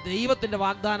 ഇത് ദൈവത്തിൻ്റെ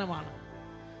വാഗ്ദാനമാണ്.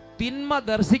 തിന്മ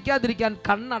ദർശിക്കാതിരിക്കാൻ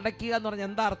കണ്ണടയ്ക്കുക എന്ന് പറഞ്ഞാൽ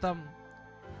എന്താ അർത്ഥം?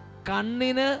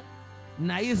 കണ്ണിന്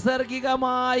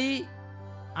നൈസർഗികമായി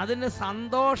അതിന്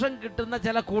സന്തോഷം കിട്ടുന്ന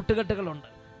ചില കൂട്ടുകെട്ടുകളുണ്ട്.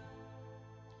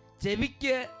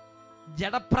 ചെവിക്ക്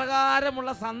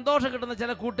ജഡപ്രകാരമുള്ള സന്തോഷം കിട്ടുന്ന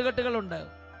ചില കൂട്ടുകെട്ടുകളുണ്ട്.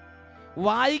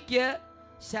 വായിക്ക്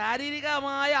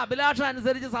ശാരീരികമായ അഭിലാഷം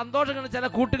അനുസരിച്ച് സന്തോഷം കിട്ടുന്ന ചില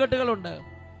കൂട്ടുകെട്ടുകളുണ്ട്.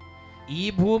 ഈ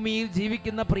ഭൂമിയിൽ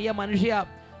ജീവിക്കുന്ന പ്രിയ മനുഷ്യ,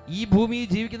 ഈ ഭൂമിയിൽ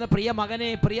ജീവിക്കുന്ന പ്രിയ മകനെ,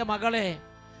 പ്രിയ മകളെ,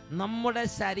 നമ്മുടെ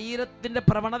ശരീരത്തിൻ്റെ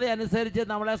പ്രവണത അനുസരിച്ച്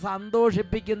നമ്മളെ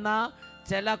സന്തോഷിപ്പിക്കുന്ന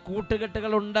ചില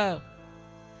കൂട്ടുകെട്ടുകളുണ്ട്.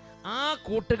 ആ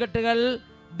കൂട്ടുകെട്ടുകൾ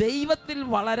ദൈവത്തിൽ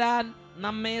വളരാൻ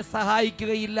നമ്മെ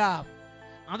സഹായിക്കുകയില്ല.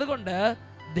 അതുകൊണ്ട്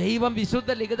ദൈവം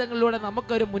വിശുദ്ധ ലിഖിതങ്ങളിലൂടെ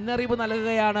നമുക്കൊരു മുന്നറിയിപ്പ്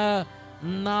നൽകുകയാണ്.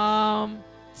 നാം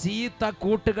ചീത്ത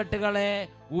കൂട്ടുകെട്ടുകളെ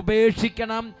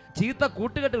ഉപേക്ഷിക്കണം. ചീത്ത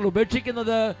കൂട്ടുകെട്ടുകൾ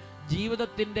ഉപേക്ഷിക്കുന്നത്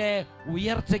ജീവിതത്തിന്റെ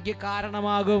ഉയർച്ചയ്ക്ക്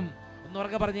കാരണമാകും.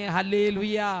 എന്നൊക്കെ പറഞ്ഞേ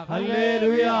hallelujah,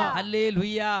 hallelujah,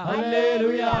 hallelujah,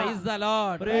 hallelujah. Praise the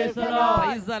Lord, praise the Lord,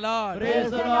 praise the Lord,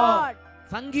 praise the Lord.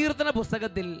 സങ്കീർത്തന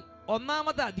പുസ്തകത്തിൽ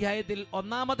 1-ാമത്തെ അധ്യായത്തിൽ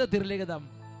 1-ാമത്തെ തിരുലിഖിതം,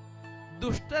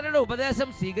 ദുഷ്ടരുടെ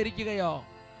ഉപദേശം സ്വീകരിക്കുകയോ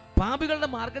പാപികളുടെ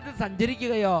മാർഗത്തിൽ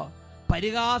സഞ്ചരിക്കുകയോ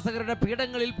പരിഹാസകരുടെ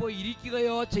പീഠങ്ങളിൽ പോയി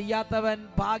ഇരിക്കുകയോ ചെയ്യാത്തവൻ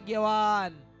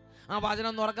ഭാഗ്യവാൻ. ആ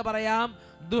വചനം ഉറക്കെ പറയാം.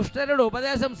 ദുഷ്ടരുടെ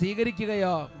ഉപദേശം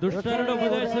സ്വീകരിക്കുകയോ, ദുഷ്ടരുടെ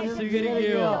ഉപദേശം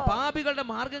സ്വീകരിക്കുകയോ പാപികളുടെ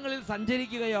മാർഗങ്ങളിൽ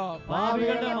സഞ്ചരിക്കുകയോ,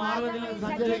 പാപികളുടെ മാർഗ്ഗത്തിൽ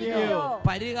സഞ്ചരിക്കുകയോ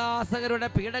പരിഹാസകരുടെ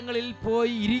പീഠങ്ങളിൽ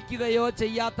പോയി ഇരിക്കുകയോ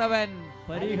ചെയ്യാത്തവൻ,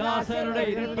 പരിഹാസകരുടെ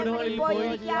ഇരിപ്പിടങ്ങളിൽ പോയി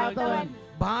ചെയ്യാത്തവൻ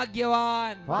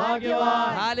ഭാഗ്യവാൻ. ഭാഗ്യവാൻ.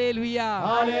 Hallelujah,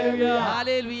 hallelujah,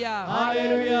 hallelujah,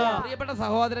 hallelujah. പ്രിയപ്പെട്ട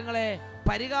സഹോദരങ്ങളെ,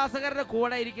 പരിഹാസകരുടെ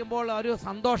കൂടെ ഇരിക്കുമ്പോൾ ഒരു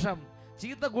സന്തോഷം,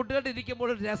 ചീത്ത കൂട്ടുകെട്ടിരിക്കുമ്പോൾ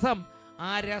ഒരു രസം,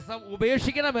 ആ രസം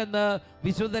ഉപേക്ഷിക്കണമെന്ന്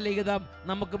വിശുദ്ധ ലിഖിതം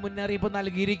നമുക്ക് മുന്നറിയിപ്പ്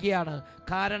നൽകിയിരിക്കുകയാണ്.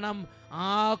 കാരണം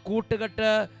ആ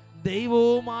കൂട്ടുകെട്ട്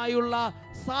ദൈവവുമായുള്ള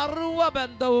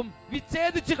സർവബന്ധവും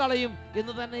വിച്ഛേദിച്ചു കളയും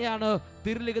എന്ന് തന്നെയാണ്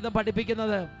തിരുലിഖിതം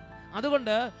പഠിപ്പിക്കുന്നത്.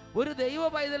 അതുകൊണ്ട് ഒരു ദൈവ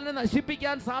പൈതലിനെ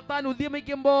നശിപ്പിക്കാൻ സാത്താൻ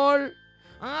ഉദ്യമിക്കുമ്പോൾ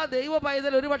ആ ദൈവ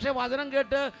പൈതൽ ഒരുപക്ഷെ വചനം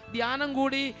കേട്ട് ധ്യാനം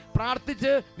കൂടി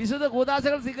പ്രാർത്ഥിച്ച് വിശുദ്ധ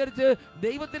കൂദാശകൾ സ്വീകരിച്ച്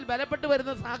ദൈവത്തിൽ ബലപ്പെട്ടു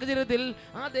വരുന്ന സാഹചര്യത്തിൽ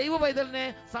ആ ദൈവ പൈതലിനെ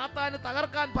സാത്താന്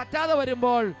തകർക്കാൻ പറ്റാതെ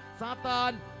വരുമ്പോൾ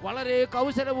സാത്താൻ വളരെ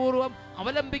കൗശലപൂർവ്വം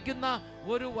അവലംബിക്കുന്ന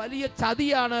ഒരു വലിയ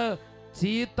ചതിയാണ്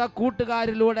ചീത്ത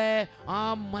കൂട്ടുകാരിലൂടെ ആ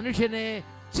മനുഷ്യനെ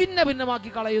ഛിന്ന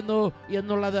ഭിന്നമാക്കി കളയുന്നു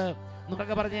എന്നുള്ളത്.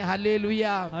 എന്നൊക്കെ പറഞ്ഞേ ഹല്ലേലൂയ.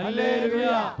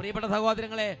 പ്രിയപ്പെട്ട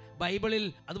സഹോദരങ്ങളെ, ബൈബിളിൽ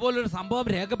അതുപോലൊരു സംഭവം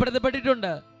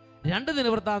രേഖപ്പെടുത്തപ്പെട്ടിട്ടുണ്ട്. 2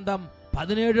 ദിനവൃത്താന്തം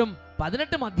 17ഉം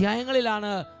 18ഉം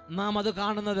അധ്യായങ്ങളിലാണ് നാം അത്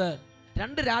കാണുന്നത്.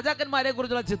 2 രാജാക്കന്മാരെ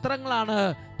കുറിച്ചുള്ള ചിത്രങ്ങളാണ്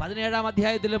 17-ാം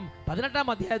അധ്യായത്തിലും 18-ാം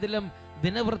അധ്യായത്തിലും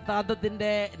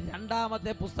ദിനവൃത്താന്തത്തിന്റെ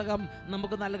 2ാമത്തെ പുസ്തകം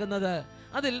നമുക്ക് നൽകുന്നത്.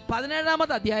 അതിൽ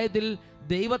 17-ാമത്തെ അധ്യായത്തിൽ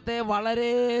ദൈവത്തെ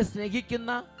വളരെ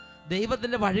സ്നേഹിക്കുന്ന,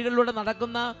 ദൈവത്തിന്റെ വഴികളിലൂടെ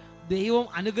നടക്കുന്ന, ദൈവം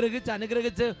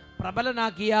അനുഗ്രഹിച്ച്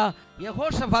പ്രബലനാക്കിയ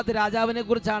യഹോഷഫാത്ത് രാജാവിനെ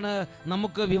കുറിച്ചാണ്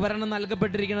നമുക്ക് വിവരണം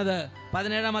നൽകപ്പെട്ടിരിക്കുന്നത്.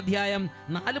 17-ാം അധ്യായം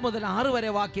 4 മുതൽ 6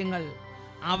 വരെ വാക്യങ്ങൾ.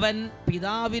 അവൻ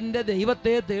പിതാവിൻ്റെ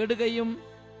ദൈവത്തെ തേടുകയും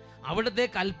അവിടുത്തെ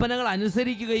കൽപ്പനകൾ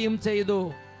അനുസരിക്കുകയും ചെയ്തു.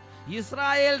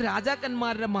 ഇസ്രായേൽ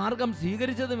രാജാക്കന്മാരുടെ മാർഗം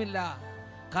സ്വീകരിച്ചതുമില്ല.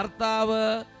 കർത്താവ്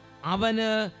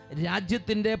അവന്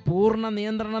രാജ്യത്തിൻ്റെ പൂർണ്ണ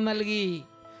നിയന്ത്രണം നൽകി.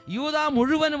 യൂദ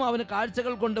മുഴുവനും അവന്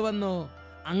കാഴ്ചകൾ കൊണ്ടുവന്നു.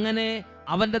 അങ്ങനെ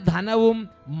അവന്റെ ധനവും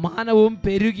മാനവും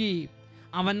പെരുകി.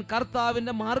 അവൻ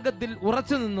കർത്താവിന്റെ മാർഗത്തിൽ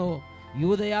ഉറച്ചു നിന്നു.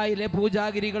 യൂദയായിലെ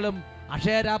പൂജാഗിരികളും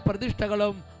അക്ഷേര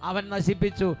പ്രതിഷ്ഠകളും അവൻ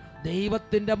നശിപ്പിച്ചു.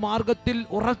 ദൈവത്തിന്റെ മാർഗത്തിൽ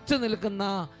ഉറച്ചു നിൽക്കുന്ന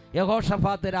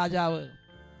യഹോഷഫാത്ത് രാജാവ്.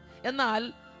 എന്നാൽ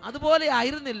അതുപോലെ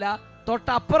ആയിരുന്നില്ല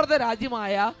തൊട്ടപ്പുറത്തെ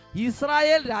രാജ്യമായ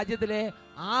ഇസ്രായേൽ രാജ്യത്തിലെ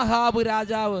ആഹാബ്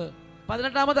രാജാവ്.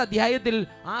 18-ാമത്തെ അധ്യായത്തിൽ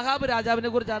ആഹാബ് രാജാവിനെ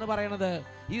കുറിച്ചാണ് പറയുന്നത്.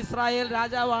 ഇസ്രായേൽ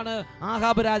രാജാവാണ്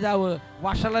ആഹാബ് രാജാവ്.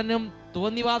 വഷളനും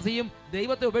തോന്നിവാസിയും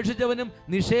ദൈവത്തെ ഉപേക്ഷിച്ചവനും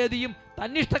നിഷേധിയും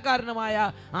തന്നിഷ്ടക്കാരനുമായ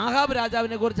ആഹാബ്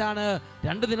രാജാവിനെ കുറിച്ചാണ്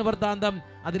 2 ദിനവൃത്താന്തം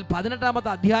അതിൽ 18-ാമത്തെ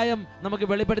അധ്യായം നമുക്ക്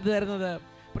വെളിപ്പെടുത്തി തരുന്നത്.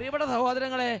 പ്രിയപ്പെട്ട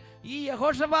സഹോദരങ്ങളെ, ഈ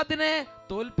യഹോഷഫാത്തിനെ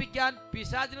തോൽപ്പിക്കാൻ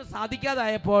പിശാചിന്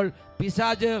സാധിക്കാതായപ്പോൾ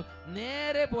പിശാച്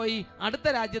നേരെ പോയി അടുത്ത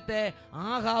രാജ്യത്തെ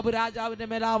ആഹാബ് രാജാവിന്റെ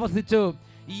മേൽ ആവസിച്ചു.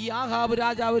 ഈ ആഹാബ്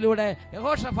രാജാവിലൂടെ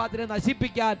യഹോഷഫാത്തിനെ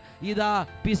നശിപ്പിക്കാൻ ഇതാ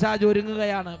പിശാച്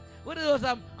ഒരുങ്ങുകയാണ്. ഒരു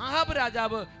ദിവസം ആഹാബ്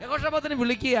രാജാവ് യഹോഷഫാത്തിനെ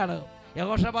വിളിക്കുകയാണ്.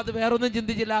 യഹോഷഫാത്ത് വേറൊന്നും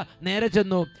ചിന്തിച്ചില്ല, നേരെ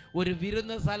ചെന്നു ഒരു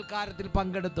വിരുന്ന് സൽക്കാരത്തിൽ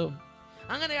പങ്കെടുത്തു.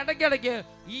 അങ്ങനെ ഇടയ്ക്കിടയ്ക്ക്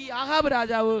ഈ ആഹാബ്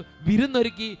രാജാവ്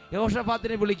വിരുന്നൊരുക്കി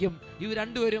യഹോഷഫാത്തിനെ വിളിക്കും. ഇവർ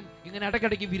രണ്ടുപേരും ഇങ്ങനെ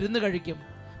ഇടയ്ക്കിടയ്ക്ക് വിരുന്ന് കഴിക്കും.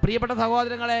 പ്രിയപ്പെട്ട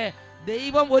സഹോദരങ്ങളെ,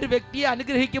 ദൈവം ഒരു വ്യക്തിയെ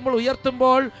അനുഗ്രഹിക്കുമ്പോൾ,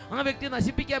 ഉയർത്തുമ്പോൾ ആ വ്യക്തിയെ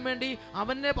നശിപ്പിക്കാൻ വേണ്ടി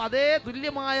അവനെ അതേ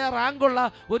തുല്യമായ റാങ്കുള്ള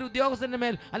ഒരു ഉദ്യോഗസ്ഥൻ്റെ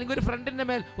മേൽ അല്ലെങ്കിൽ ഒരു ഫ്രണ്ടിൻ്റെ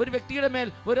മേൽ, ഒരു വ്യക്തിയുടെ മേൽ,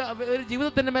 ഒരു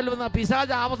ജീവിതത്തിൻ്റെ മേൽ വന്ന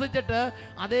പിശാച് ആവസിച്ചിട്ട്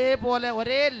അതേപോലെ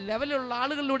ഒരേ ലെവലിലുള്ള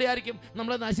ആളുകളിലൂടെ ആയിരിക്കും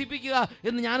നമ്മളെ നശിപ്പിക്കുക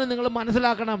എന്ന് ഞാനും നിങ്ങൾ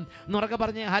മനസ്സിലാക്കണം. എന്നുറക്കെ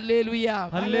പറഞ്ഞേ ഹല്ലേലൂയ.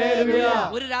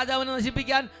 ഒരു രാജാവിനെ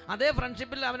നശിപ്പിക്കാൻ അതേ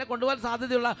ഫ്രണ്ട്ഷിപ്പിൽ അവനെ കൊണ്ടുപോകാൻ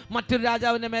സാധ്യതയുള്ള മറ്റൊരു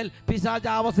രാജാവിൻ്റെ മേൽ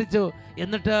പിശാച് ആവസിച്ചു.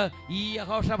 എന്നിട്ട് ഈ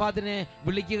യഹോഷഫാത്തിനെ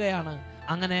വിളിക്കുകയാണ്.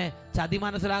 അങ്ങനെ ചതി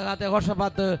മനസ്സിലാകാത്ത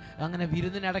യഹോഷഫാത്ത് അങ്ങനെ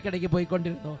വിരുന്നിന് ഇടയ്ക്കിടയ്ക്ക്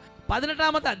പോയിക്കൊണ്ടിരുന്നു.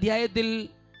 18-ാമത്തെ അധ്യായത്തിൽ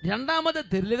 2-ാമത്തെ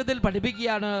തിരുലിഖിതത്തിൽ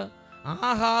പഠിപ്പിക്കുകയാണ്,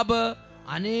 ആഹാബ്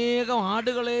അനേകം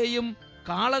ആടുകളെയും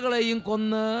കാളകളെയും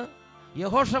കൊന്ന്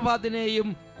യഹോഷഫാത്തിനെയും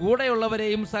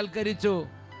കൂടെയുള്ളവരെയും സൽക്കരിച്ചു.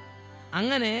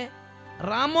 അങ്ങനെ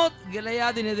റാമോത്ത്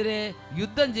ഗിലെയാദിനെതിരെ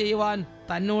യുദ്ധം ചെയ്യുവാൻ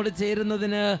തന്നോട്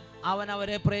ചേരുന്നതിന് അവൻ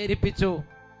അവരെ പ്രേരിപ്പിച്ചു.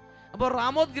 അപ്പോൾ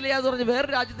റാമോത്ത് ഗിലെയാദ് പറഞ്ഞ്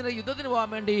വേറൊരു രാജ്യത്തിന് യുദ്ധത്തിന് പോകാൻ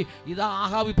വേണ്ടി ഇതാ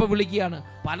ആഹാബ് ഇപ്പോൾ വിളിക്കുകയാണ്.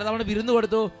 പലതവണ വിരുന്ന്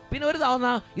കൊടുത്തു. പിന്നെ ഒരു തവണ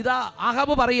ഇതാ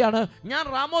ആഹാബ് പറയുകയാണ്, ഞാൻ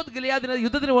റാമോത്ത് ഗിലെയാദിന്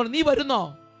യുദ്ധത്തിന് പോകണം, നീ വരുന്നോ?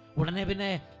 ഉടനെ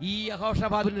പിന്നെ ഈ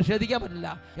യഹോഷഫാത്തിനെ നിഷേധിക്കാൻ പറ്റില്ല.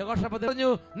 യഹോഷഫാത്ത് പറഞ്ഞു,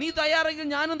 നീ തയ്യാറെങ്കിൽ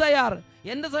ഞാനും തയ്യാർ.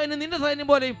 എൻ്റെ സൈന്യം നിന്റെ സൈന്യം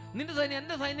പോലെയും നിന്റെ സൈന്യം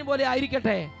എൻ്റെ സൈന്യം പോലെ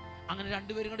ആയിരിക്കട്ടെ. അങ്ങനെ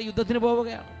രണ്ടുപേരും കൂടെ യുദ്ധത്തിന്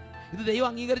പോവുകയാണ്. ഇത് ദൈവം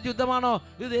അംഗീകരിച്ച യുദ്ധമാണോ?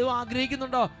 ഇത് ദൈവം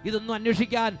ആഗ്രഹിക്കുന്നുണ്ടോ? ഇതൊന്നും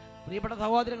അന്വേഷിക്കാൻ പ്രിയപ്പെട്ട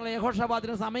സഹോദരങ്ങളെ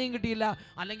യഹോഷഫാത്തിന് സമയം കിട്ടിയില്ല.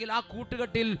 അല്ലെങ്കിൽ ആ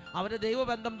കൂട്ടുകെട്ടിൽ അവരുടെ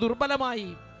ദൈവബന്ധം ദുർബലമായി.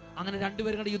 അങ്ങനെ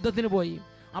രണ്ടുപേരും കൂടെ യുദ്ധത്തിന് പോയി.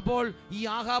 അപ്പോൾ ഈ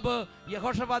ആഹാബ്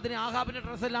ആഹാബിന്റെ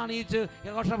ഡ്രസ്സെല്ലാം അണിയിച്ച്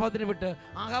യഹോഷഫാത്തിനെ വിട്ട്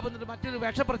ആഹാബ് എന്നിട്ട് മറ്റൊരു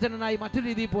വേഷപ്രച്ഛന്നനായി മറ്റൊരു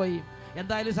രീതിയിൽ പോയി.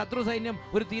 എന്തായാലും ശത്രു സൈന്യം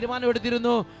ഒരു തീരുമാനം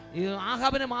എടുത്തിരുന്നു,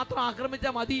 ആഹാബിനെ മാത്രം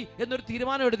ആക്രമിച്ചാൽ മതി എന്നൊരു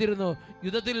തീരുമാനം എടുത്തിരുന്നു.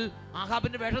 യുദ്ധത്തിൽ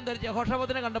ആഹാബിന്റെ വേഷം ധരിച്ച്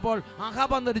യഹോഷഫാത്തിനെ കണ്ടപ്പോൾ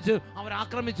ആഹാബ് അന്തരിച്ച് അവർ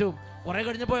ആക്രമിച്ചു. കുറെ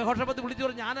കഴിഞ്ഞപ്പോൾ യഹോഷഫാത്ത് വിളിച്ചു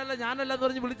പറഞ്ഞു, ഞാനല്ല എന്ന്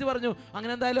പറഞ്ഞ് വിളിച്ചു പറഞ്ഞു.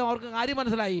 അങ്ങനെ എന്തായാലും അവർക്ക് കാര്യം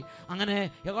മനസ്സിലായി. അങ്ങനെ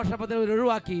യഹോഷഫാത്തിനെ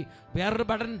ഒഴിവാക്കി. വേറൊരു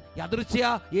ഭടൻ യദൃച്ഛയ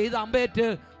എയ്ത് അമ്പേറ്റ്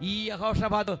ഈ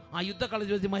യഹോഷഫാത്ത് ആ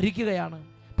യുദ്ധക്കളത്തിൽ വെച്ച് മരിക്കുകയാണ്.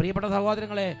 പ്രിയപ്പെട്ട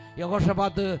സഹോദരങ്ങളെ,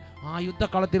 യഹോഷാഫാത്ത് ആ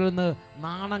യുദ്ധക്കളത്തിൽ നിന്ന്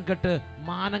നാണം കെട്ട്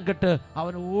മാനം കെട്ട്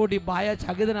അവൻ ഓടി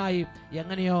ഭയചകിതനായി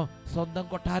എങ്ങനെയോ സ്വന്തം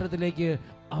കൊട്ടാരത്തിലേക്ക്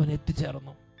അവൻ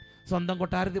എത്തിച്ചേർന്നു. സ്വന്തം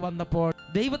കൊട്ടാരത്തിൽ വന്നപ്പോൾ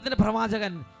ദൈവത്തിന്റെ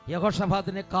പ്രവാചകൻ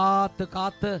യഹോഷാഫാത്തിനെ കാത്ത്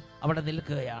കാത്ത് അവിടെ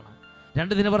നിൽക്കുകയാണ്.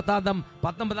 2 ദിനവൃത്താന്തം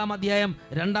 19-ാം അധ്യായം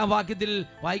 2-ാം വാക്യത്തിൽ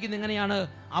വായിക്കുന്ന എങ്ങനെയാണ്: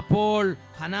 അപ്പോൾ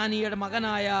ഹനാനിയുടെ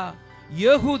മകനായ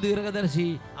യേഹൂ ദീർഘദർശി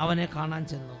അവനെ കാണാൻ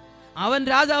ചെന്നു. അവൻ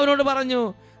രാജാവിനോട് പറഞ്ഞു,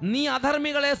 നീ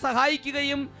അധർമ്മികളെ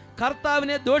സഹായിക്കുകയും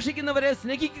കർത്താവിനെ ദോഷിക്കുന്നവരെ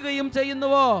സ്നേഹിക്കുകയും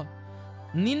ചെയ്യുന്നുവോ?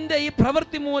 നിന്റെ ഈ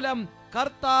പ്രവൃത്തി മൂലം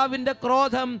കർത്താവിന്റെ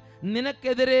ക്രോധം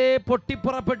നിനക്കെതിരെ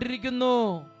പൊട്ടിപ്പുറപ്പെട്ടിരിക്കുന്നു.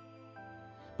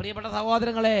 പ്രിയപ്പെട്ട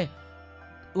സഹോദരങ്ങളെ,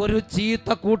 ഒരു ചീത്ത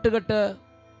കൂട്ടുകെട്ട്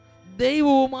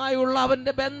ദൈവവുമായുള്ള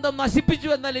അവന്റെ ബന്ധം നശിപ്പിച്ചു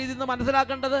എന്നല്ല ഇതിന്ന്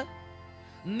മനസ്സിലാക്കേണ്ടത്.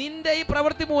 നിന്റെ ഈ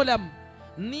പ്രവൃത്തി മൂലം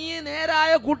നീ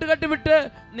നേരായ കൂട്ടുകെട്ട് വിട്ട്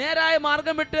നേരായ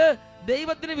മാർഗം വിട്ട്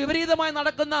ദൈവത്തിന് വിപരീതമായി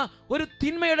നടക്കുന്ന ഒരു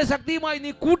തിന്മയുടെ ശക്തിയുമായി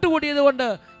നീ കൂട്ടുകൂടിയത് കൊണ്ട്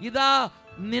ഇതാ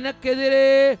നിനക്കെതിരെ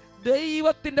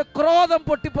ദൈവത്തിന്റെ ക്രോധം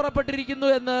പൊട്ടിപ്പുറപ്പെട്ടിരിക്കുന്നു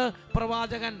എന്ന്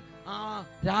പ്രവാചകൻ ആ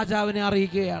രാജാവിനെ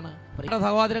അറിയിക്കുകയാണ്.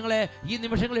 സഹോദരങ്ങളെ, ഈ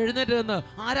നിമിഷങ്ങൾ എഴുന്നേറ്റ് നിന്ന്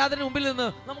ആരാധന മുമ്പിൽ നിന്ന്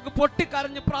നമുക്ക്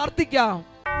പൊട്ടിക്കരഞ്ഞ് പ്രാർത്ഥിക്കാം.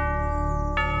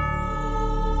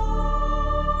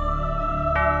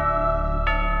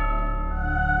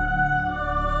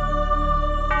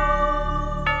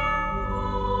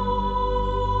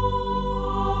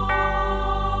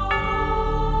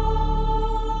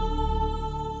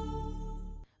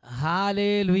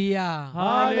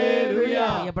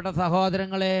 പ്രിയപ്പെട്ട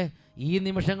സഹോദരങ്ങളെ, ഈ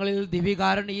നിമിഷങ്ങളിൽ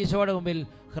ദിവ്യകാരുണ്യ ഈശോയുടെ മുമ്പിൽ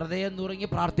ഹൃദയം നുറുങ്ങി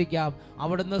പ്രാർത്ഥിക്കാം.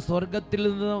 അവിടുന്ന് സ്വർഗത്തിൽ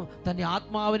നിന്ന് തൻ്റെ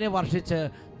ആത്മാവിനെ വർഷിച്ച്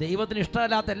ദൈവത്തിന്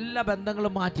ഇഷ്ടമല്ലാത്ത എല്ലാ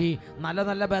ബന്ധങ്ങളും മാറ്റി നല്ല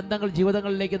നല്ല ബന്ധങ്ങൾ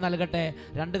ജീവിതങ്ങളിലേക്ക് നൽകട്ടെ.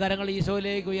 2 കരങ്ങൾ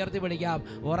ഈശോയിലേക്ക് ഉയർത്തി പിടിക്കാം,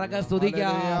 ഉറക്കെ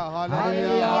സ്തുതിക്കാം.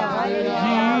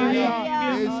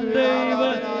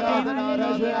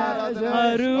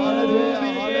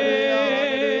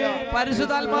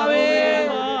 പരിശുദ്ധാത്മാവേ,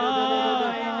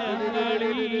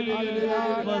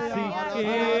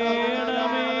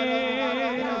 വസിക്കേണമേ,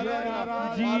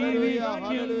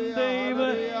 ജീവിക്കും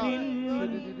ദൈവത്തിൻ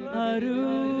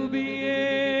അരൂപിയേ,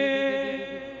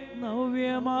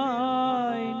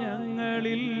 നവ്യമായി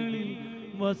ഞങ്ങളിൽ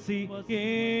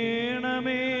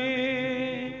വസിക്കേണമേ,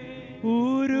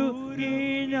 ഉരുക്കി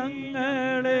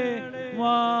ഞങ്ങളെ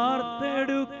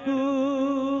വാർത്തെടുക്കൂ,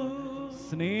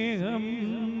 സ്നേഹം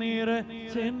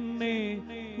നിറച്ചെന്നെ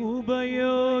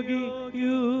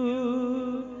ഉപയോഗിക്കൂ,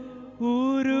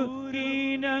 ഉരുക്കി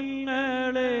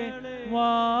ഞങ്ങളെ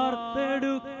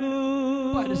വാർത്തെടുക്കൂ,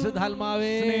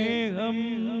 പരിശുദ്ധാത്മാവേ, സ്നേഹം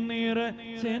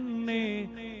നിറച്ചെന്നെ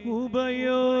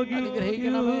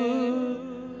ഉപയോഗിക്കൂ,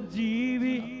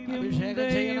 ജീവിക്കും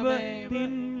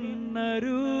ദൈവത്തിൻ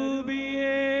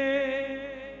അരൂപിയേ,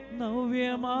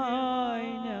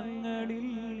 നവ്യമായി ഞങ്ങളിൽ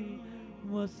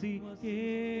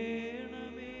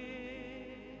വസിക്കേണമേ,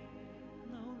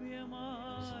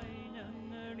 നവ്യമായി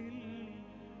ഞങ്ങളിൽ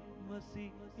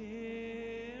വസിക്കേ